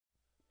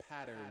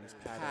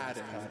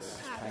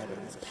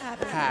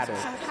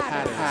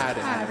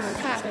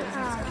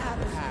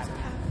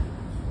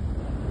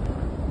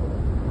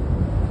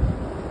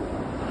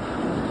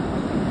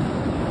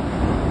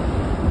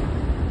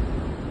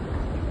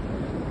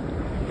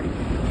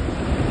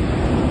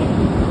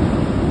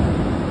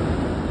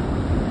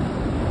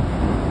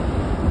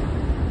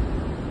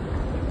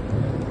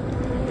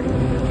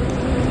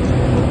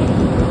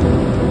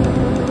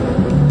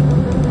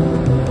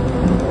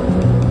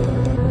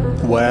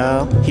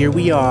Well, here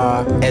we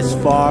are, as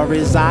far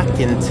as I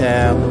can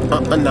tell.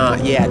 Nah,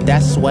 yeah,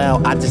 that's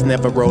swell. I just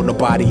never rode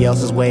nobody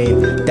else's wave.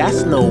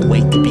 That's no way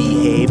to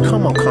behave.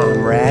 Come on,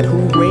 comrade, who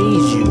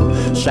raised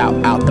you? Shout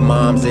out the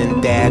moms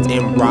and dads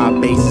and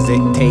rob bases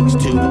it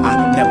takes two.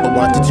 I never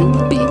wanted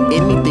to be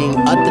anything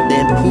other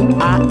than who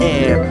I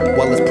am.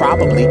 Well, it's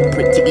probably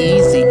pretty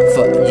easy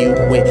for you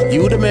when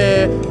you the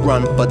man.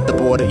 Run for the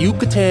border, you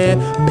could tan.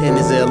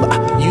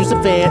 Peninsula, use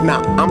a fan.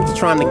 Nah, I'm just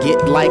trying to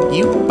get like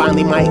you.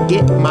 Finally might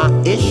get my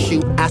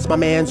issue. Ask my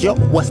mans, yo,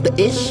 what's the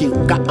issue?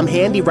 Got 'em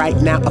handy right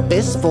now, a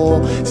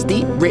fistful.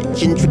 Steep,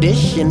 rich in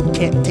tradition.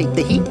 Can't take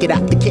the heat, get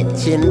out the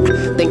kitchen.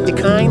 Thank you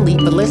kindly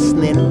for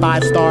listening.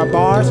 5-star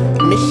bars,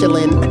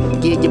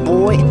 Michelin. Yeah, your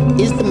boy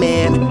is the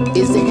man.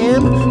 Is it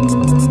him?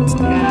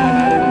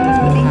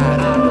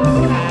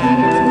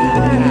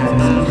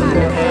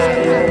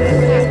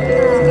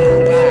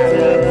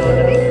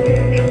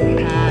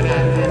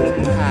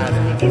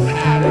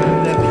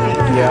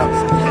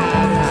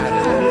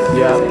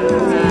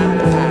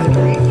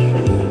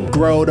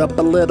 Growed up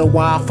a little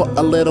while for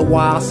a little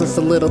while since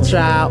a little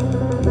child.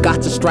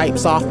 Got your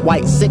stripes off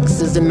white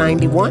 6s in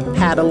 91.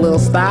 Had a little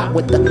style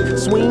with the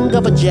swing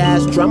of a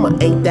jazz drummer.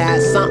 Ain't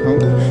that something?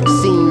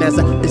 Seen as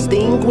a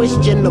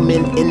distinguished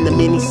gentleman in the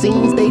many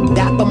scenes they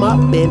dap 'em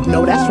up in.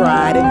 No, that's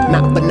right,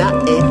 not for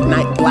nothing.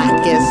 Night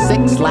black as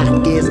 6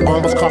 lack is.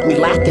 Almost caught me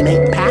lacking,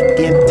 ain't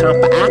packing. Time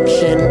for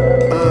action.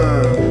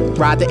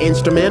 Ride the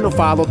instrumental,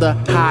 follow the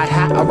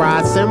hi-hat, a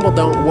ride cymbal.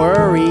 Don't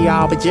worry,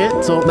 I'll be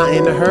gentle, not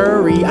in a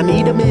hurry. I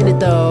need a minute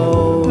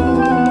though.